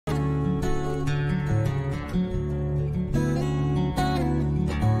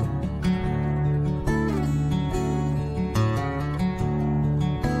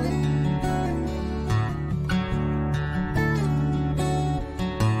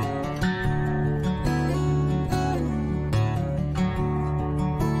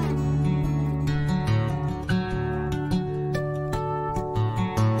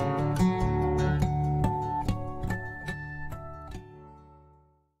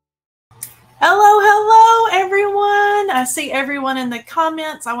I see everyone in the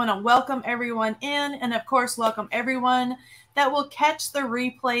comments. I want to welcome everyone in, and of course, welcome everyone that will catch the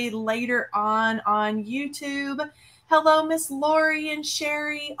replay later on YouTube. Hello, Miss Lori and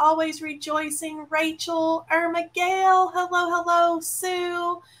Sherry, always rejoicing. Rachel, Irma Gail, hello,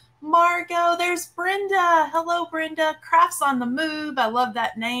 Sue, Margot, there's Brenda. Hello, Brenda. Crafts on the Move. I love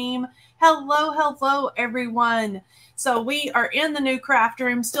that name. Hello, everyone. So we are in the new craft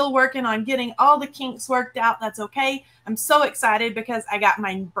room, still working on getting all the kinks worked out. That's okay. I'm so excited because I got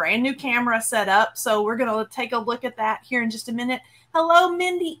my brand new camera set up. So we're going to take a look at that here in just a minute. Hello,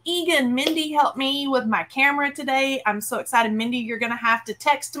 Mindy Egan. Mindy helped me with my camera today. I'm so excited. Mindy, you're going to have to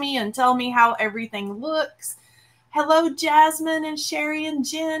text me and tell me how everything looks. Hello, Jasmine and Sherry and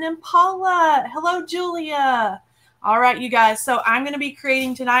Jen and Paula. Hello, Julia. All right, you guys. So I'm going to be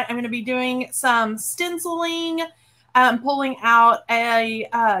creating tonight. I'm going to be doing some stenciling. I'm pulling out a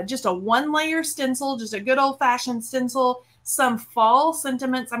just a one-layer stencil, just a good old-fashioned stencil. Some fall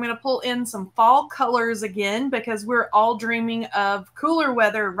sentiments. I'm going to pull in some fall colors again because we're all dreaming of cooler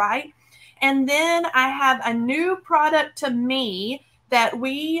weather, right? And then I have a new product to me that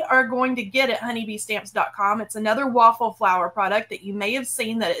we are going to get at honeybeestamps.com. It's another waffle flower product that you may have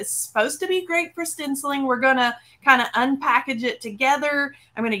seen that is supposed to be great for stenciling. We're going to kind of unpackage it together.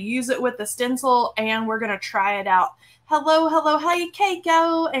 I'm going to use it with the stencil and we're going to try it out. Hello, hey,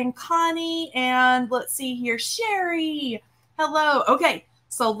 Keiko and Connie, and let's see here, Sherry. Hello. Okay,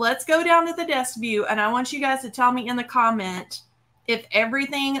 so let's go down to the desk view, and I want you guys to tell me in the comment if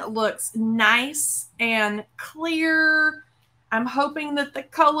everything looks nice and clear. I'm hoping that the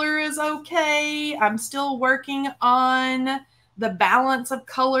color is okay. I'm still working on the balance of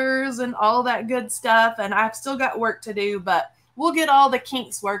colors and all that good stuff, and I've still got work to do, but we'll get all the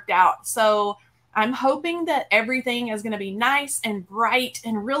kinks worked out. So I'm hoping that everything is going to be nice and bright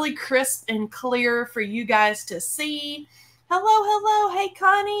and really crisp and clear for you guys to see. Hello. Hey,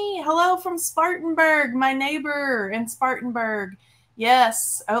 Connie. Hello from Spartanburg, my neighbor in Spartanburg.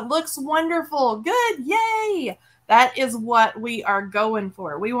 Yes, it looks wonderful. Good. Yay. That is what we are going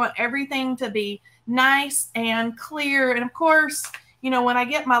for. We want everything to be nice and clear. And of course, you know, when I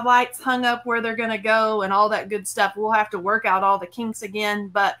get my lights hung up where they're going to go and all that good stuff, we'll have to work out all the kinks again,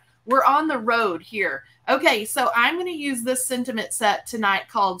 but we're on the road here. Okay, so I'm going to use this sentiment set tonight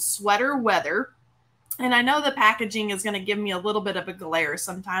called Sweater Weather. And I know the packaging is going to give me a little bit of a glare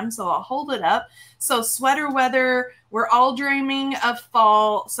sometimes, so I'll hold it up. So Sweater Weather, we're all dreaming of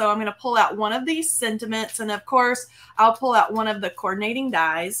fall. So I'm going to pull out one of these sentiments. And of course, I'll pull out one of the coordinating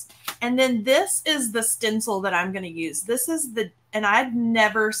dies. And then this is the stencil that I'm going to use. This is the, and I'd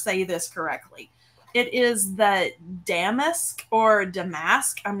never say this correctly. It is the damask or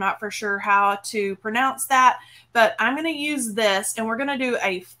damask. I'm not for sure how to pronounce that, but I'm going to use this and we're going to do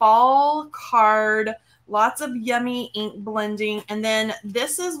a fall card, lots of yummy ink blending. And then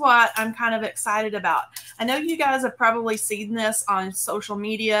this is what I'm kind of excited about. I know you guys have probably seen this on social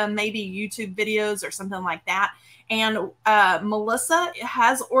media, maybe YouTube videos or something like that. And Melissa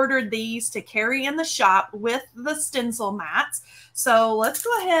has ordered these to carry in the shop with the stencil mats. So let's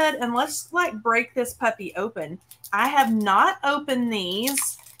go ahead and let's like break this puppy open. I have not opened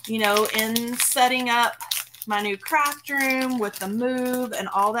these, you know, in setting up my new craft room with the move and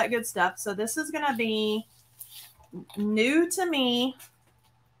all that good stuff. So this is going to be new to me,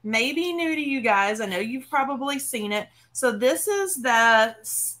 maybe new to you guys. I know you've probably seen it. So this is the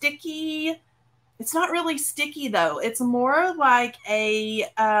sticky. It's not really sticky though. It's more like a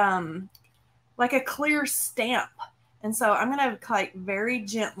clear stamp. And so I'm going to like very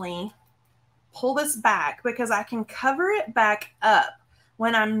gently pull this back because I can cover it back up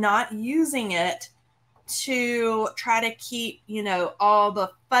when I'm not using it to try to keep, you know, all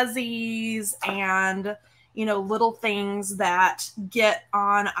the fuzzies and, you know, little things that get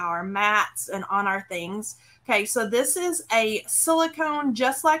on our mats and on our things. Okay, so this is a silicone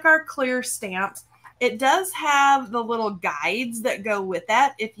just like our clear stamps. It does have the little guides that go with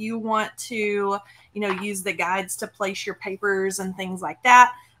that if you want to, you know, use the guides to place your papers and things like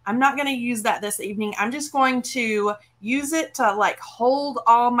that. I'm not going to use that this evening. I'm just going to use it to like hold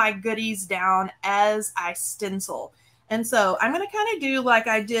all my goodies down as I stencil. And so I'm going to kind of do like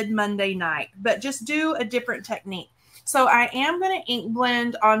I did Monday night, but just do a different technique. So I am going to ink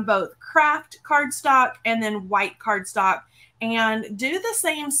blend on both craft cardstock and then white cardstock and do the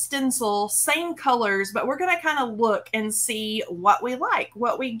same stencil, same colors, but we're going to kind of look and see what we like,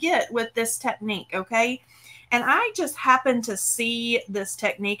 what we get with this technique, okay? And I just happened to see this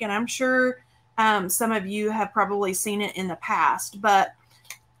technique, and I'm sure some of you have probably seen it in the past, but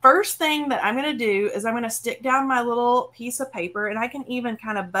first thing that I'm going to do is I'm going to stick down my little piece of paper, and I can even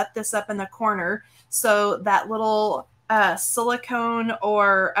kind of butt this up in the corner so that little silicone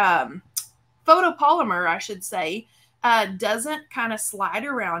or photopolymer, I should say, doesn't kind of slide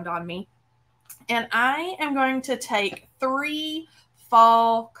around on me. And I am going to take 3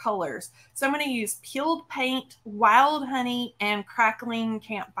 fall colors. So I'm going to use peeled paint, wild honey, and crackling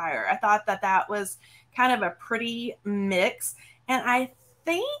campfire. I thought that that was kind of a pretty mix. And I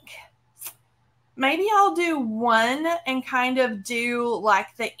think maybe I'll do one and kind of do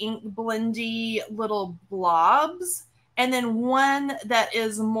like the ink blendy little blobs, and then one that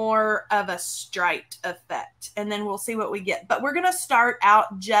is more of a striped effect, and then we'll see what we get. But we're going to start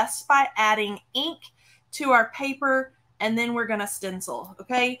out just by adding ink to our paper, and then we're going to stencil.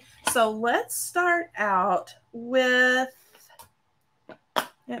 Okay, so let's start out with,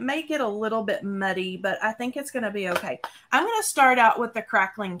 it may get a little bit muddy, but I think it's going to be okay. I'm going to start out with the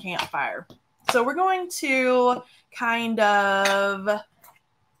crackling campfire. So we're going to kind of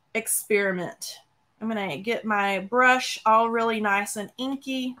experiment. I'm going to get my brush all really nice and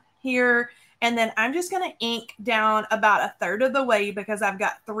inky here. And then I'm just going to ink down about 1/3 of the way because I've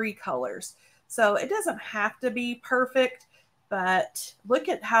got 3 colors. So it doesn't have to be perfect, but look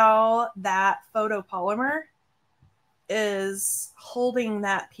at how that photopolymer is holding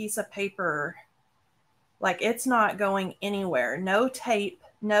that piece of paper. Like it's not going anywhere. No tape,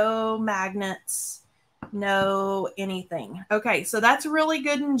 no magnets, no anything. Okay, so that's really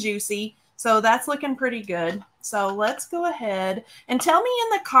good and juicy. So that's looking pretty good. So let's go ahead and tell me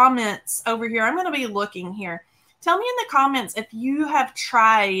in the comments over here. I'm going to be looking here. Tell me in the comments if you have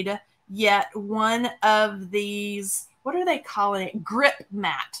tried yet one of these, what are they calling it? Grip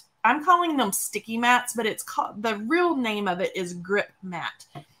mat. I'm calling them sticky mats, but it's called, the real name of it is grip mat.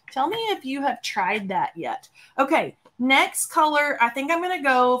 Tell me if you have tried that yet. Okay, next color, I think I'm going to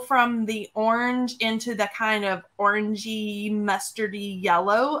go from the orange into the kind of orangey, mustardy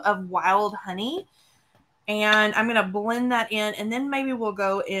yellow of wild honey. And I'm going to blend that in, and then maybe we'll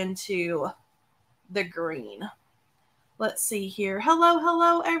go into the green. Let's see here. Hello,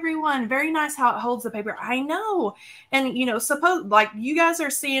 hello, everyone. Very nice how it holds the paper. I know. And, you know, suppose like you guys are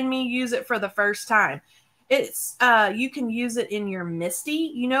seeing me use it for the first time. It's, you can use it in your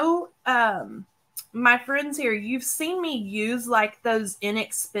Misty. You know, my friends here, you've seen me use like those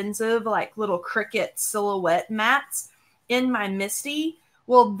inexpensive, like little Cricut silhouette mats in my Misty.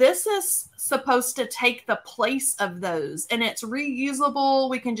 Well, this is supposed to take the place of those, and it's reusable.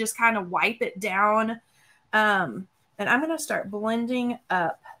 We can just kind of wipe it down. And I'm going to start blending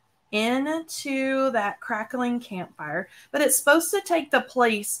up into that crackling campfire, but it's supposed to take the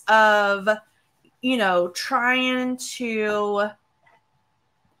place of, you know, trying to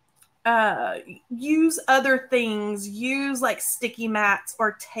use other things, use like sticky mats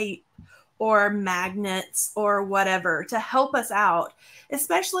or tape or magnets or whatever to help us out,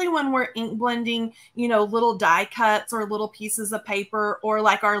 especially when we're ink blending, you know, little die cuts or little pieces of paper or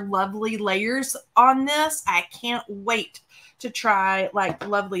like our lovely layers on this. I can't wait to try like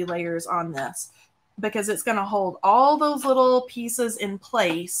lovely layers on this because it's going to hold all those little pieces in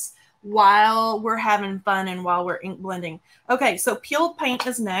place while we're having fun and while we're ink blending. Okay, so peeled paint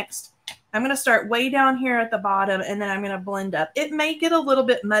is next. I'm going to start way down here at the bottom, and then I'm going to blend up. It may get a little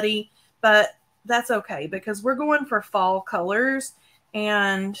bit muddy, but that's okay because we're going for fall colors,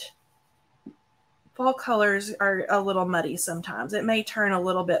 and fall colors are a little muddy sometimes. It may turn a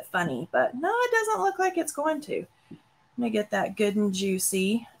little bit funny, but no, it doesn't look like it's going to. Let me get that good and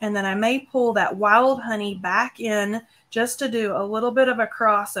juicy, and then I may pull that wild honey back in just to do a little bit of a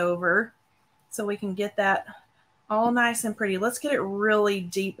crossover so we can get that all nice and pretty. Let's get it really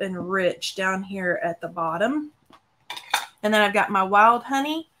deep and rich down here at the bottom. And then I've got my wild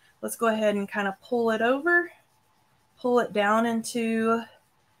honey. Let's go ahead and kind of pull it over, pull it down into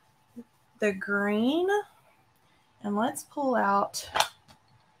the green, and let's pull out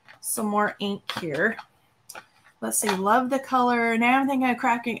some more ink here. Let's see, love the color. Now I'm thinking of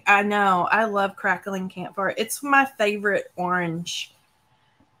cracking. I know, I love crackling campfire. It's my favorite orange.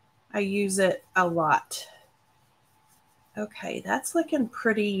 I use it a lot. Okay, that's looking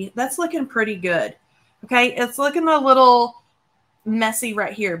pretty. That's looking pretty good. Okay, it's looking a little messy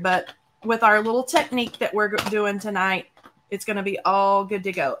right here, but with our little technique that we're doing tonight, it's going to be all good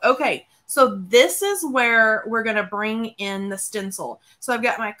to go. Okay, so this is where we're going to bring in the stencil. So I've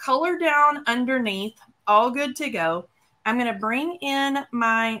got my color down underneath, all good to go. I'm going to bring in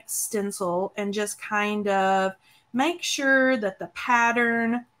my stencil and just kind of make sure that the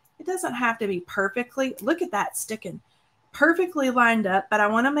pattern, it doesn't have to be perfectly, look at that sticking, perfectly lined up, but I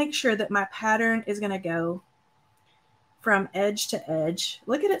want to make sure that my pattern is going to go from edge to edge.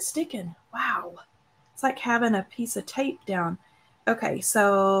 Look at it sticking. Wow. It's like having a piece of tape down. Okay,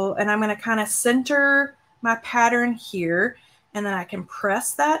 so, and I'm going to kind of center my pattern here, and then I can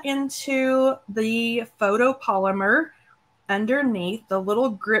press that into the photopolymer underneath the little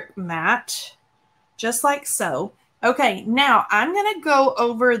grip mat, just like so. Okay, now I'm going to go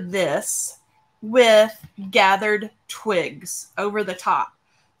over this with gathered twigs over the top.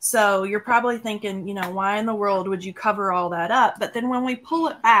 So you're probably thinking, you know, why in the world would you cover all that up? But then when we pull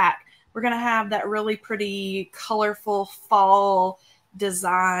it back, we're going to have that really pretty colorful fall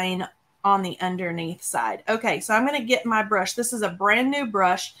design on the underneath side. Okay, so I'm going to get my brush. This is a brand new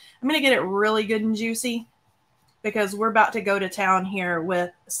brush. I'm going to get it really good and juicy because we're about to go to town here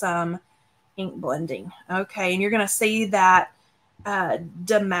with some ink blending. Okay, and you're going to see that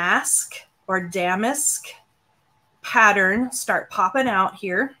damask or damask pattern start popping out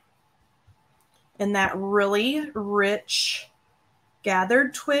here in that really rich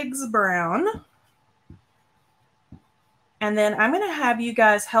gathered twigs brown. And then I'm going to have you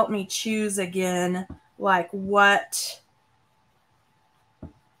guys help me choose again, like which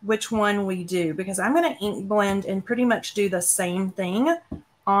one we do, because I'm going to ink blend and pretty much do the same thing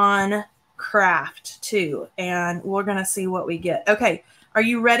on craft too. And we're going to see what we get. Okay. Are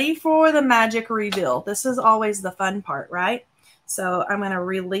you ready for the magic reveal? This is always the fun part, right? So I'm going to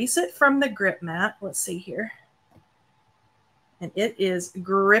release it from the grip mat. Let's see here. And it is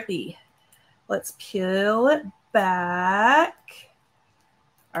grippy. Let's peel it back.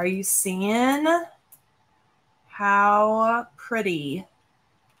 Are you seeing how pretty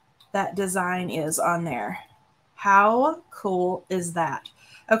that design is on there? How cool is that?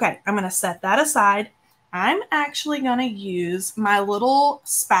 Okay, I'm going to set that aside. I'm actually going to use my little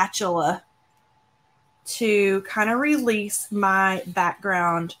spatula to kind of release my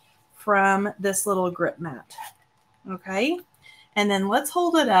background from this little grip mat. Okay, and then let's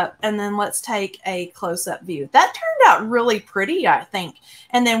hold it up and then let's take a close-up view. That turned out really pretty, I think.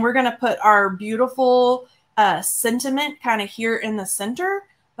 And then we're going to put our beautiful sentiment kind of here in the center.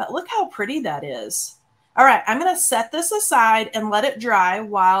 But look how pretty that is. All right, I'm going to set this aside and let it dry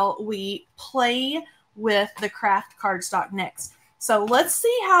while we play with the craft cardstock next. So let's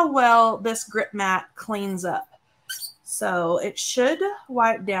see how well this grip mat cleans up. So it should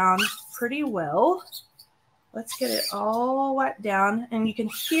wipe down pretty well. Let's get it all wiped down, and you can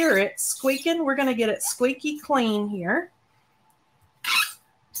hear it squeaking. We're going to get it squeaky clean here.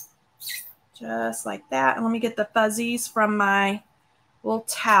 Just like that. And let me get the fuzzies from my little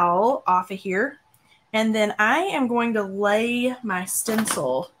towel off of here. And then I am going to lay my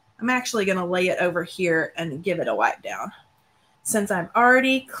stencil. I'm actually going to lay it over here and give it a wipe down, since I've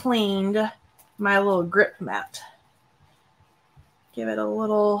already cleaned my little grip mat. Give it a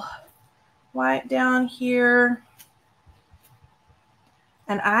little wipe down here.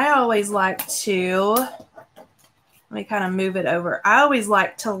 And I always like to, let me kind of move it over. I always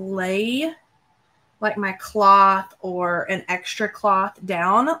like to lay like my cloth or an extra cloth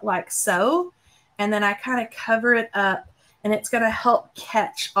down like so. And then I kind of cover it up, and it's going to help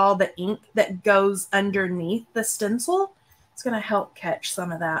catch all the ink that goes underneath the stencil. It's going to help catch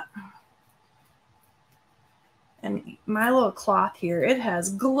some of that. And my little cloth here, it has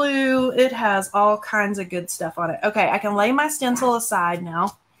glue. It has all kinds of good stuff on it. Okay, I can lay my stencil aside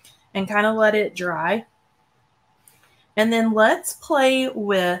now and kind of let it dry. And then let's play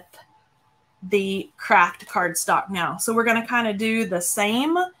with the craft cardstock now. So we're going to kind of do the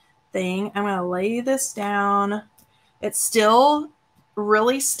same thing. I'm going to lay this down. It's still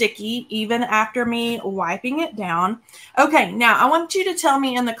really sticky even after me wiping it down. Okay, now I want you to tell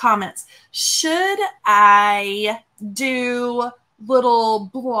me in the comments, should I do little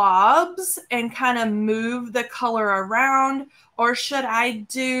blobs and kind of move the color around, or should I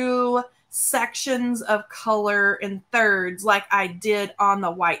do sections of color in thirds like I did on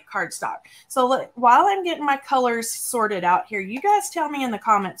the white cardstock? So look, while I'm getting my colors sorted out here, you guys tell me in the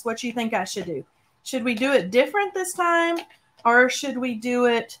comments what you think I should do. Should we do it different this time, or should we do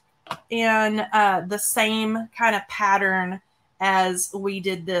it in the same kind of pattern as we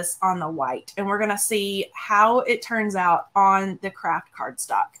did this on the white? And we're going to see how it turns out on the craft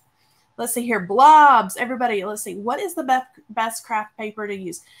cardstock. Let's see here. Blobs. Everybody, let's see. What is the best craft paper to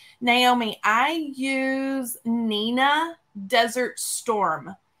use? Naomi, I use Nina Desert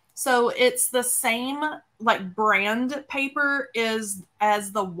Storm. So it's the same like brand paper as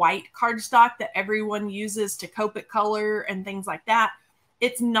the white cardstock that everyone uses to Copic color and things like that.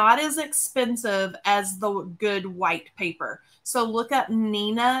 It's not as expensive as the good white paper. So look up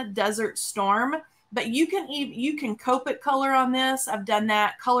Nina Desert Storm. But you can Copic color on this. I've done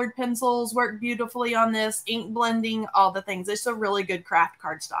that. Colored pencils work beautifully on this. Ink blending, all the things. It's a really good craft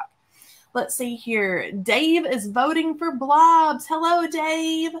cardstock. Let's see here. Dave is voting for blobs. Hello,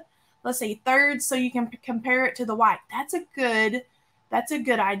 Dave. let's see, thirds so you can compare it to the white. That's a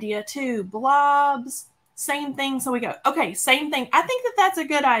good idea too. Blobs, same thing. So we go, okay, same thing. I think that that's a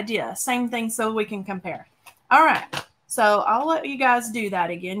good idea. Same thing so we can compare. All right. So I'll let you guys do that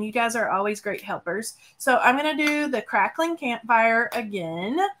again. You guys are always great helpers. So I'm going to do the crackling campfire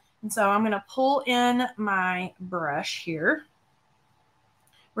again. And so I'm going to pull in my brush here.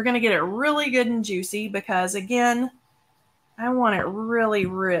 We're going to get it really good and juicy because, again, I want it really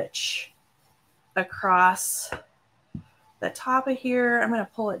rich across the top of here. I'm going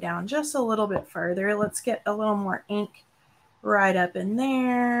to pull it down just a little bit further. Let's get a little more ink right up in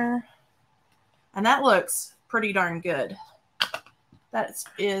there. And that looks pretty darn good. That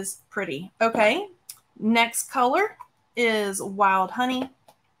is pretty. Okay, next color is Wild Honey.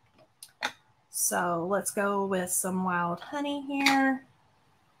 So let's go with some Wild Honey here.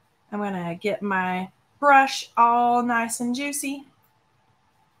 I'm going to get my brush all nice and juicy.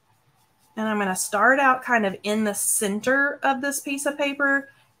 And I'm going to start out kind of in the center of this piece of paper,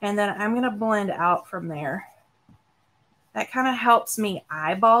 and then I'm going to blend out from there. That kind of helps me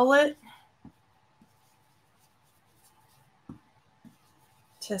eyeball it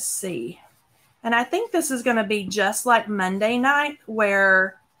to see. And I think this is going to be just like Monday night,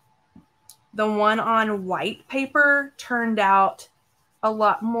 where the one on white paper turned out a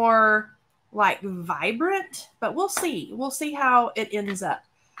lot more like vibrant, but we'll see. We'll see how it ends up.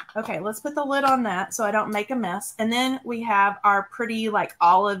 Okay, let's put the lid on that so I don't make a mess. And then we have our pretty like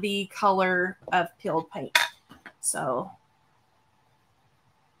olivey color of peeled paint. So,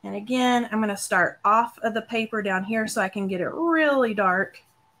 and again, I'm going to start off of the paper down here so I can get it really dark.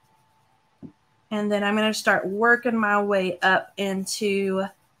 And then I'm going to start working my way up into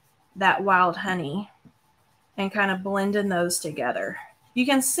that Wild Honey and kind of blending those together. You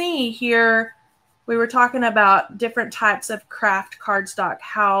can see here, we were talking about different types of craft cardstock,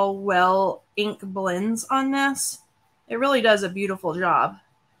 how well ink blends on this. It really does a beautiful job.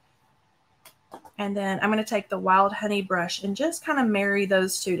 And then I'm going to take the Wild Honey brush and just kind of marry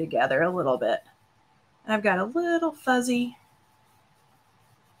those two together a little bit. I've got a little fuzzy.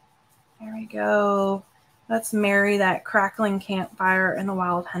 There we go. Let's marry that crackling campfire and the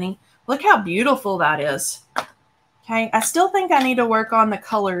Wild Honey. Look how beautiful that is. Okay, I still think I need to work on the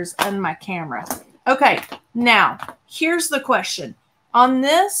colors in my camera. Okay, now here's the question. On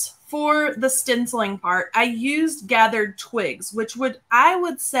this, for the stenciling part, I used gathered twigs, which I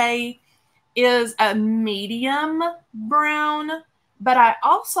would say is a medium brown, but I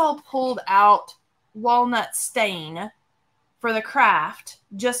also pulled out walnut stain for the craft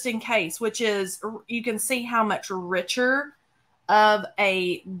just in case, which is, you can see how much richer of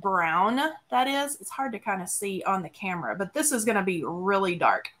a brown that is. It's hard to kind of see on the camera, but this is going to be really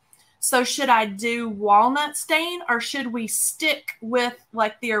dark. So should I do walnut stain, or should we stick with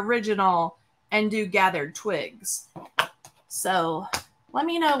like the original and do gathered twigs? So let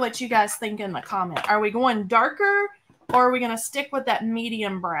me know what you guys think in the comment. Are we going darker, or are we going to stick with that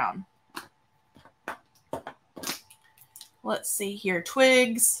medium brown? Let's see here.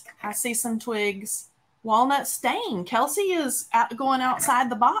 Twigs. I see some twigs. Walnut stain. Kelsey is going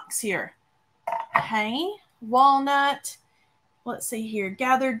outside the box here. Okay. Walnut. Let's see here.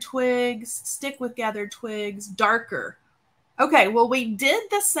 Gathered twigs. Stick with gathered twigs. Darker. Okay. Well, we did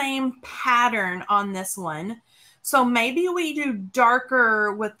the same pattern on this one. So maybe we do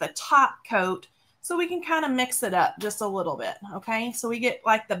darker with the top coat so we can kind of mix it up just a little bit. Okay. So we get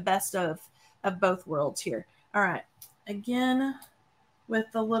like the best of both worlds here. All right. Again, with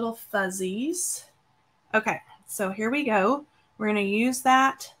the little fuzzies. Okay, so here we go. We're going to use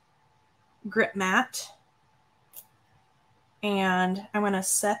that grip mat. And I'm going to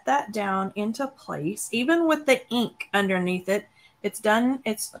set that down into place. Even with the ink underneath it, it's done.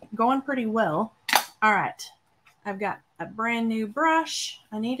 It's going pretty well. All right, I've got a brand new brush.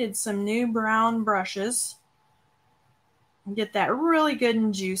 I needed some new brown brushes. Get that really good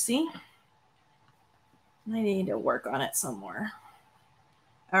and juicy. I need to work on it some more.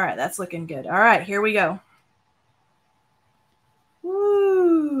 All right, that's looking good. All right, here we go.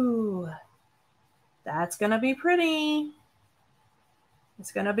 Woo! That's going to be pretty.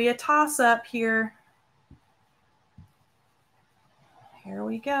 It's going to be a toss-up here. Here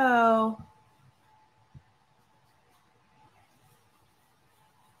we go.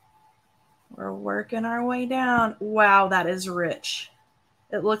 We're working our way down. Wow, that is rich.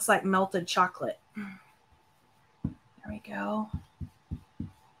 It looks like melted chocolate. There we go.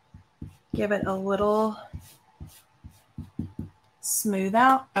 Give it a little smooth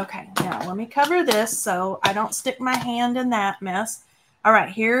out. Okay, now let me cover this so I don't stick my hand in that mess. All right,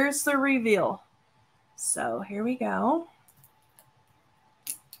 here's the reveal. So here we go.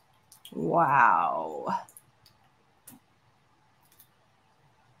 Wow.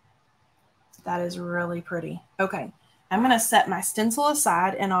 That is really pretty. Okay, I'm going to set my stencil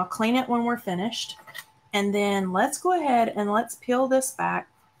aside and I'll clean it when we're finished. And then let's go ahead and let's peel this back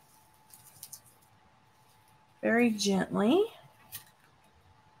very gently.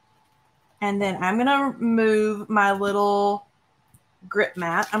 And then I'm going to remove my little grip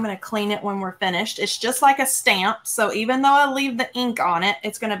mat. I'm going to clean it when we're finished. It's just like a stamp. So even though I leave the ink on it,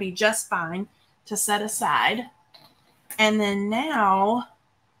 it's going to be just fine to set aside. And then now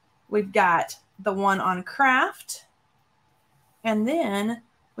we've got the one on craft. And then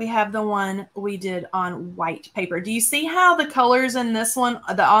we have the one we did on white paper. Do you see how the colors in this one,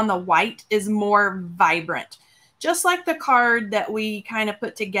 on the white, is more vibrant? Just like the card that we kind of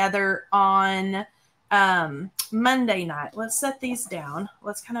put together on Monday night. Let's set these down.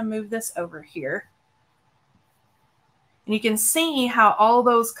 Let's kind of move this over here. And you can see how all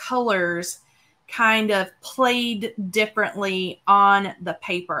those colors kind of played differently on the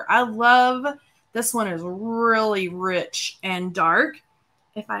paper. I love this one. Is really rich and dark.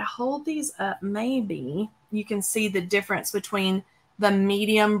 If I hold these up, maybe you can see the difference between the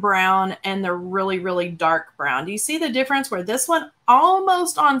medium brown and the really, really dark brown. Do you see the difference where this one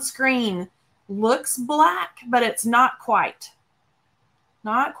almost on screen looks black, but it's not quite.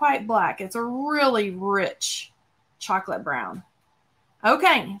 Not quite black. It's a really rich chocolate brown.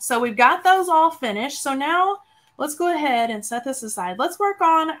 Okay, so we've got those all finished. So now let's go ahead and set this aside. Let's work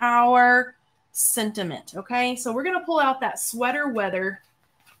on our sentiment, okay? So we're going to pull out that Sweater Weather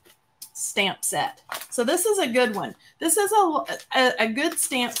stamp set. So this is a good one. This is a good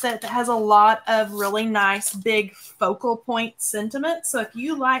stamp set that has a lot of really nice big focal point sentiment. So if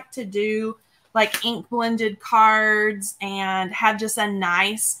you like to do like ink blended cards and have just a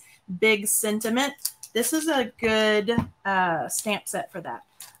nice big sentiment, this is a good stamp set for that.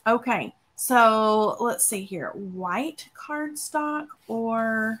 Okay, so let's see here. White cardstock,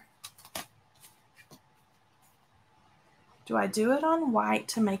 or do I do it on white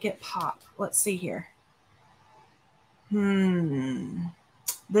to make it pop? Let's see here.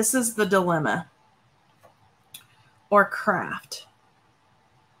 This is the dilemma. Or craft.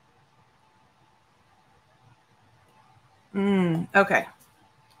 Okay.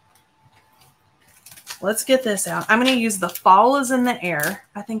 Let's get this out. I'm going to use the Fall is in the Air.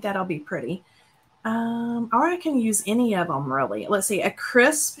 I think that'll be pretty. Or I can use any of them, really. Let's see. A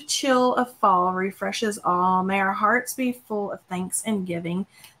crisp chill of fall refreshes all. May our hearts be full of thanks and giving.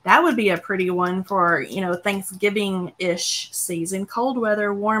 That would be a pretty one for, you know, Thanksgiving-ish season. Cold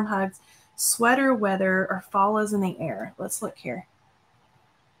weather, warm hugs, sweater weather, or fall is in the air. Let's look here.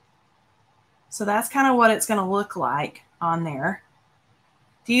 So that's kind of what it's going to look like on there.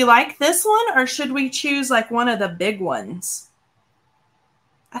 Do you like this one, or should we choose like one of the big ones?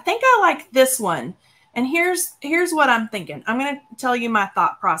 I think I like this one. And here's what I'm thinking. I'm going to tell you my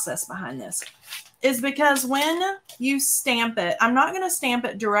thought process behind this. Is because when you stamp it, I'm not going to stamp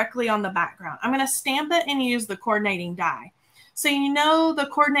it directly on the background. I'm going to stamp it and use the coordinating die. So you know the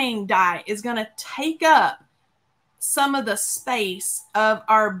coordinating die is going to take up some of the space of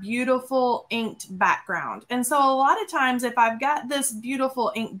our beautiful inked background. And so a lot of times if I've got this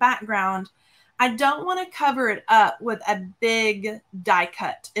beautiful ink background, I don't want to cover it up with a big die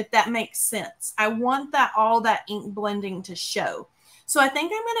cut, if that makes sense. I want that all that ink blending to show. So I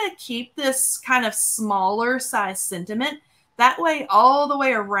think I'm going to keep this kind of smaller size sentiment. That way, all the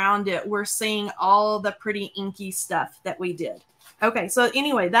way around it, we're seeing all the pretty inky stuff that we did. Okay, so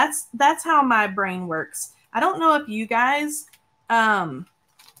anyway, that's how my brain works. I don't know if you guys are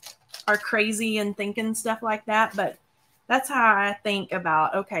crazy and thinking stuff like that, but that's how I think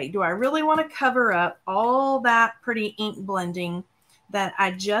about, okay, do I really want to cover up all that pretty ink blending that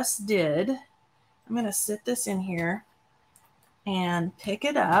I just did? I'm going to sit this in here and pick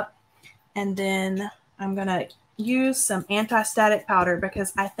it up, and then I'm going to use some anti-static powder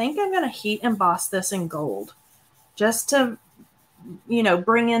because I think I'm going to heat emboss this in gold just to, you know,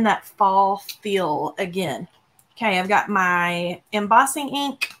 bring in that fall feel again. Okay, I've got my embossing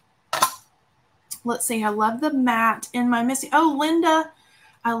ink. Let's see, I love the matte in my Misty. Oh, Linda,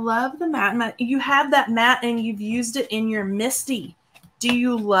 I love the matte. You have that matte and you've used it in your Misty. Do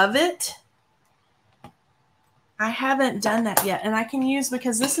you love it? I haven't done that yet. And I can use,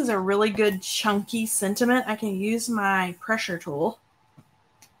 because this is a really good chunky sentiment, I can use my pressure tool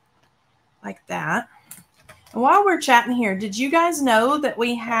like that. And while we're chatting here, did you guys know that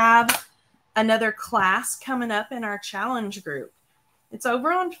we have another class coming up in our challenge group? It's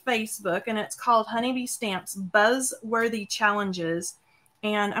over on Facebook, and it's called Honeybee Stamps Buzzworthy Challenges.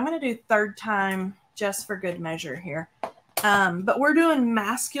 And I'm going to do third time just for good measure here. But we're doing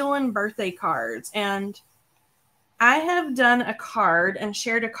masculine birthday cards, and I have done a card and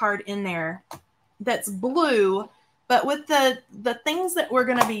shared a card in there that's blue, but with the things that we're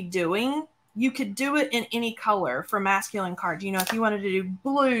going to be doing, you could do it in any color for masculine cards. You know, if you wanted to do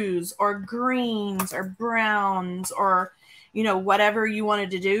blues or greens or browns or, you know, whatever you wanted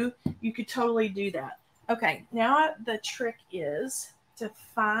to do, you could totally do that. Okay, now the trick is to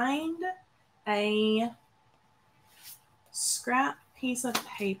find a scrap piece of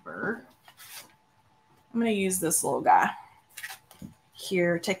paper. I'm going to use this little guy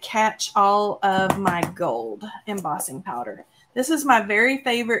here to catch all of my gold embossing powder. This is my very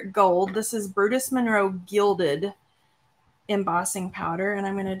favorite gold. This is Brutus Monroe Gilded embossing powder, and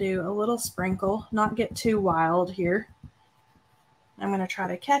I'm going to do a little sprinkle, not get too wild here. I'm going to try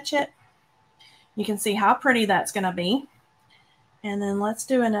to catch it. You can see how pretty that's going to be. And then let's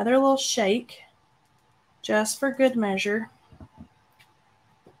do another little shake just for good measure.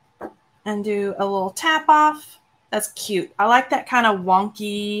 And do a little tap off. That's cute. I like that kind of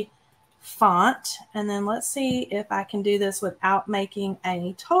wonky font. And then let's see if I can do this without making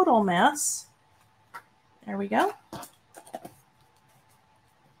a total mess. There we go.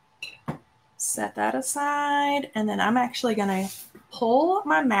 Set that aside. And then I'm actually going to pull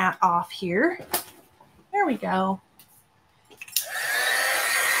my mat off here. There we go.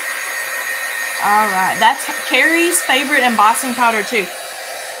 All right. That's Carrie's favorite embossing powder too.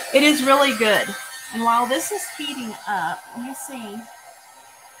 It is really good. And while this is heating up, let me see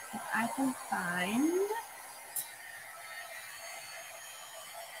if I can find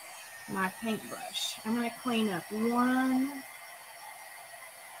my paintbrush. I'm going to clean up one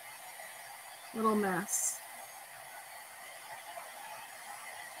little mess.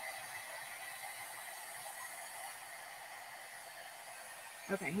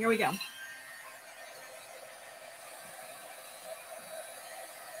 Okay, here we go.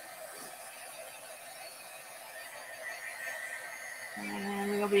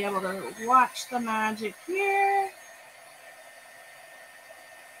 And we'll be able to watch the magic here.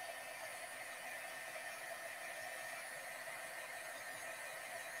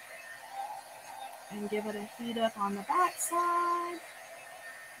 And give it a heat up on the back side.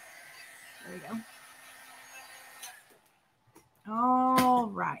 There we go. All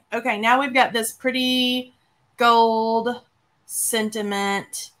right. Okay, now we've got this pretty gold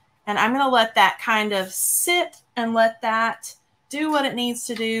sentiment. And I'm going to let that kind of sit and let that do what it needs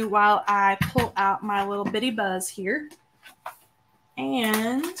to do while I pull out my little bitty buzz here.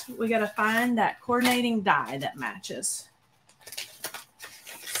 And we got to find that coordinating die that matches.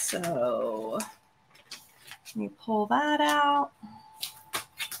 So let me pull that out.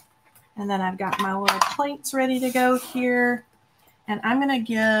 And then I've got my little plates ready to go here. And I'm going to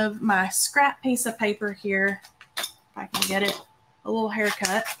give my scrap piece of paper here, if I can get it, a little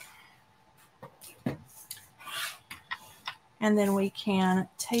haircut. And then we can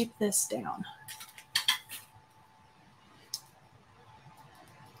tape this down.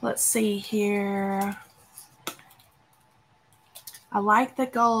 Let's see here. I like the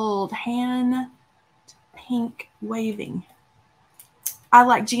gold, hand pink waving. I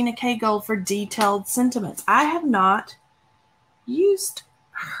like Gina K. Gold for detailed sentiments. I have not used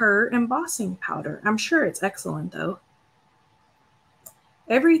her embossing powder. I'm sure it's excellent though.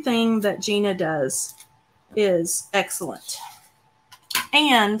 Everything that Gina does is excellent.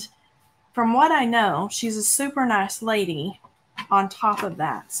 And from what I know, she's a super nice lady on top of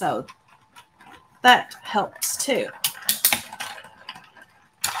that. So that helps too.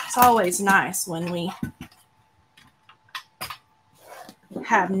 It's always nice when we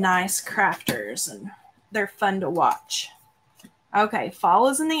have nice crafters and they're fun to watch. Okay, fall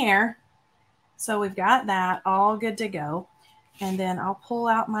is in the air. So we've got that all good to go. And then I'll pull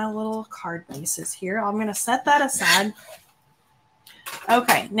out my little card bases here. I'm going to set that aside.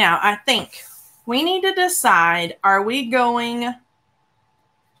 Okay, now I think we need to decide, are we going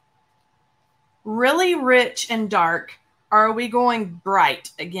really rich and dark? Or are we going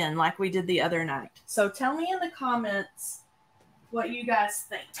bright again like we did the other night? So tell me in the comments what you guys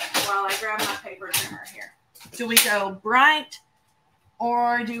think while I grab my paper trimmer here. Do we go bright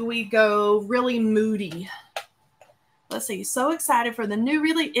or do we go really moody? Let's see. So excited for the new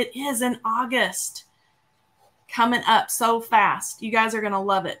release. It is in August. Coming up so fast. You guys are going to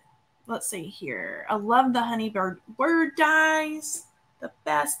love it. Let's see here. I love the Honeybird word dies. The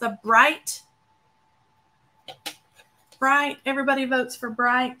best. The bright. Bright. Everybody votes for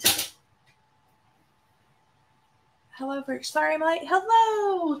bright. Hello, Rick. Sorry, I'm late.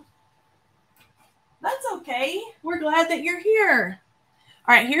 Hello. That's okay. We're glad that you're here.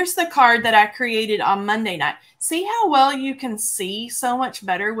 All right, here's the card that I created on Monday night. See how well you can see so much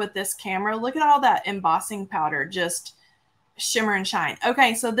better with this camera? Look at all that embossing powder, just shimmer and shine.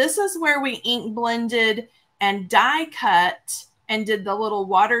 Okay, so this is where we ink blended and die cut and did the little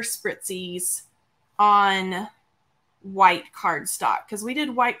water spritzies on white cardstock, because we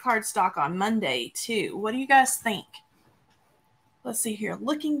did white cardstock on Monday too. What do you guys think? Let's see here.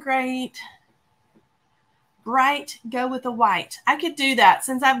 Looking great. Bright, go with the white. I could do that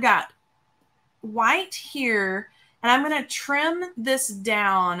since I've got white here, and I'm going to trim this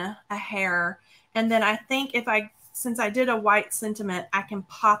down a hair, and then I think since I did a white sentiment, I can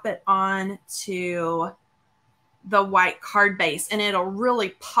pop it on to the white card base, and it'll really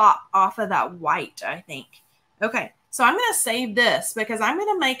pop off of that white, I think. Okay, so I'm going to save this because I'm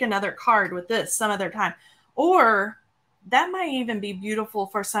going to make another card with this some other time, or that might even be beautiful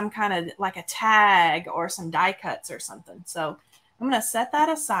for some kind of like a tag or some die cuts or something. So I'm going to set that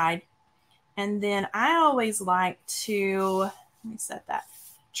aside. And then I always like to, let me set that,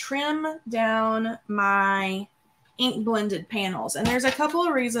 trim down my ink blended panels. And there's a couple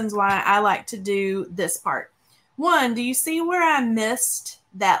of reasons why I like to do this part. One, do you see where I missed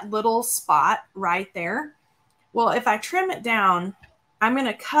that little spot right there? Well, if I trim it down, I'm going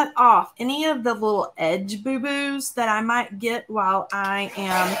to cut off any of the little edge boo-boos that I might get while I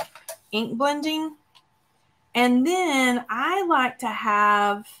am ink blending. And then I like to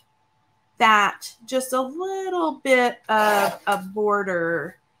have that just a little bit of a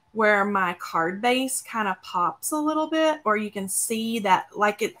border where my card base kind of pops a little bit, or you can see that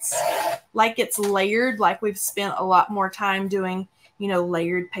like it's layered, like we've spent a lot more time doing, you know,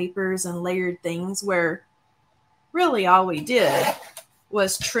 layered papers and layered things, where really all we did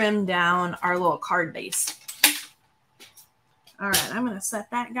was trim down our little card base. All right, I'm going to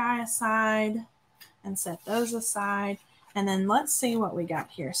set that guy aside and set those aside. And then let's see what we got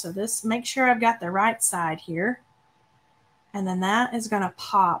here. So this, make sure I've got the right side here. And then that is going to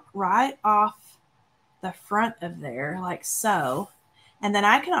pop right off the front of there like so. And then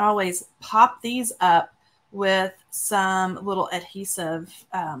I can always pop these up with some little adhesive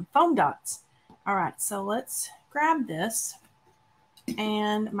foam dots. All right, so let's grab this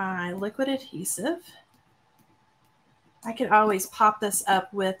and my liquid adhesive. I could always pop this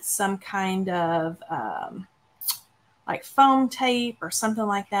up with some kind of like foam tape or something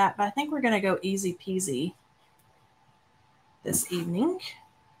like that, but I think we're going to go easy peasy this evening.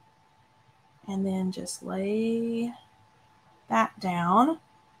 And then just lay that down.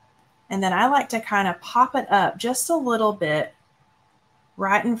 And then I like to kind of pop it up just a little bit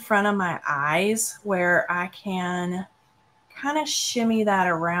right in front of my eyes, where I can kind of shimmy that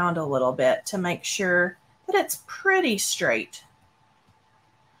around a little bit to make sure that it's pretty straight.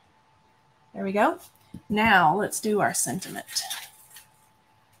 There we go. Now let's do our sentiment.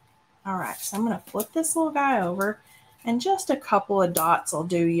 All right, so I'm going to flip this little guy over, and just a couple of dots will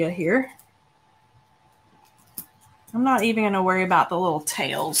do you here. I'm not even going to worry about the little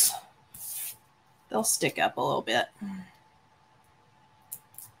tails. They'll stick up a little bit.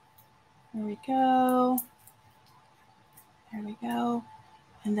 There we go. There we go.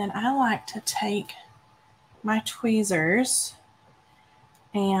 And then I like to take my tweezers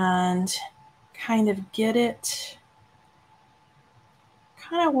and kind of get it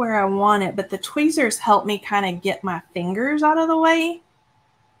kind of where I want it, but the tweezers help me kind of get my fingers out of the way.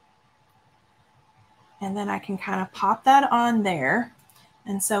 And then I can kind of pop that on there.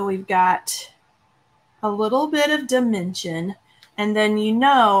 And so we've got a little bit of dimension. And then, you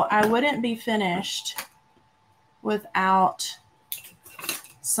know, I wouldn't be finished without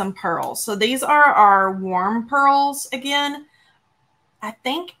some pearls. So these are our warm pearls again. I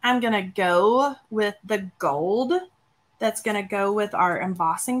think I'm going to go with the gold that's going to go with our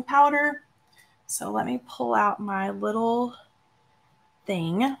embossing powder. So let me pull out my little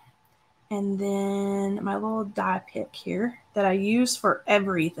thing, and then my little die pick here that I use for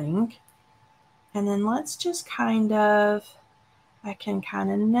everything. And then let's just kind of, I can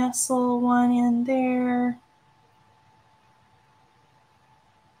kind of nestle one in there.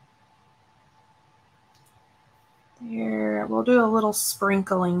 There, we'll do a little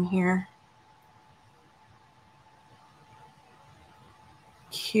sprinkling here.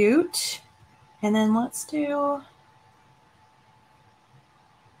 Cute. And then let's do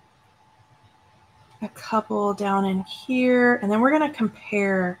a couple down in here. And then we're going to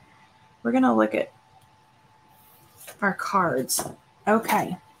compare. We're going to look at our cards.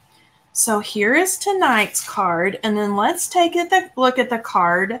 Okay. So here is tonight's card. And then let's take a look at the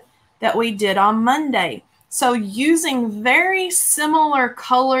card that we did on Monday. So using very similar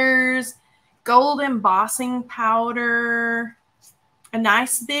colors, gold embossing powder, a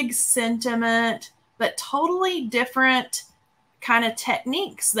nice big sentiment, but totally different kind of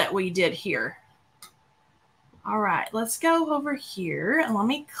techniques that we did here. All right, let's go over here and let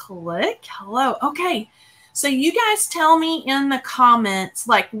me click. Hello. Okay. So you guys tell me in the comments,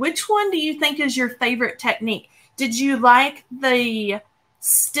 like, which one do you think is your favorite technique? Did you like the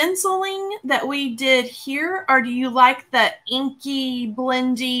stenciling that we did here, or do you like the inky,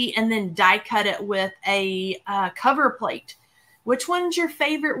 blendy, and then die cut it with a cover plate? Which one's your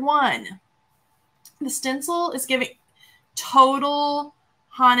favorite one? The stencil is giving total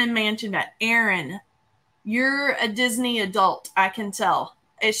Haunted Mansion vibe. Aaron, you're a Disney adult, I can tell.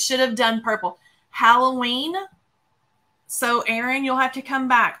 It should have done purple. Halloween. So, Aaron, you'll have to come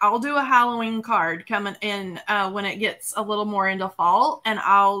back. I'll do a Halloween card coming in when it gets a little more into fall, and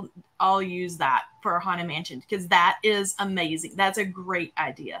I'll use that for a Haunted Mansion because that is amazing. That's a great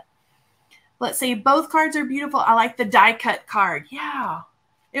idea. Let's see. Both cards are beautiful. I like the die cut card. Yeah,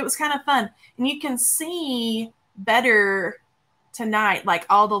 it was kind of fun. And you can see better tonight, like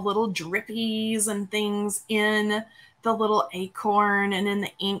all the little drippies and things in the little acorn and in the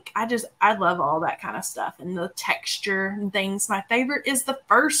ink. I love all that kind of stuff and the texture and things. My favorite is the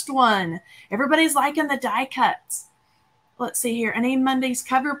first one. Everybody's liking the die cuts. Let's see here. I need Monday's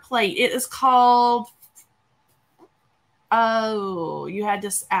cover plate. It is called, oh, you had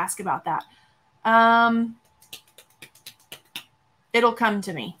to ask about that. It'll come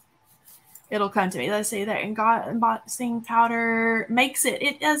to me. It'll come to me. Let's see that. And got embossing powder makes it.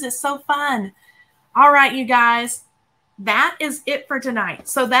 It does. It's so fun. All right, you guys. That is it for tonight.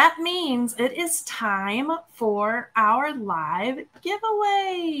 So that means it is time for our live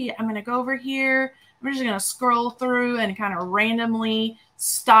giveaway. I'm going to go over here. I'm just going to scroll through and kind of randomly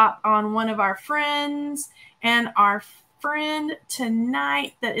stop on one of our friends. And our friend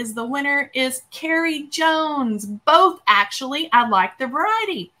tonight that is the winner is Carrie Jones. Both, actually. I like the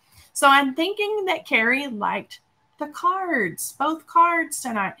variety. So I'm thinking that Carrie liked the cards, both cards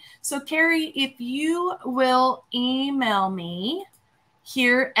tonight. So Carrie, if you will email me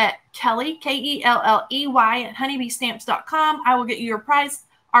here at Kelley, Kelley at honeybeestamps.com, I will get you your prize.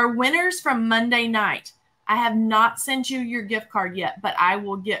 Our winners from Monday night. I have not sent you your gift card yet, but I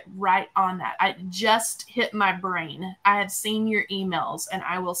will get right on that. I just hit my brain. I have seen your emails and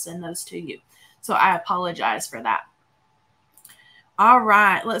I will send those to you. So I apologize for that. All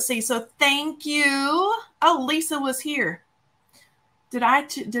right, let's see. So thank you. Oh, Lisa was here. Did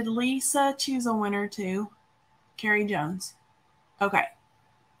Lisa choose a winner too? Carrie Jones. Okay.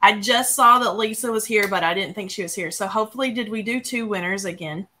 I just saw that Lisa was here, but I didn't think she was here. So hopefully, did we do 2 winners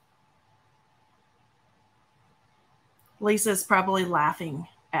again? Lisa's probably laughing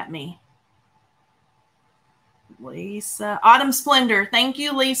at me. Lisa. Autumn Splendor. Thank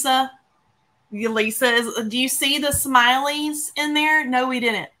you, Lisa. Lisa, do you see the smileys in there? No, we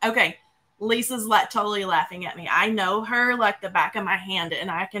didn't. Okay. Lisa's totally laughing at me. I know her like the back of my hand, and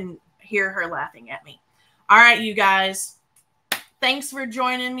I can hear her laughing at me. All right, you guys. Thanks for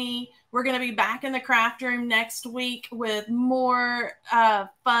joining me. We're going to be back in the craft room next week with more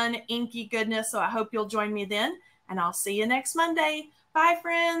fun, inky goodness. So I hope you'll join me then, and I'll see you next Monday. Bye,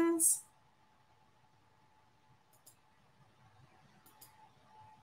 friends.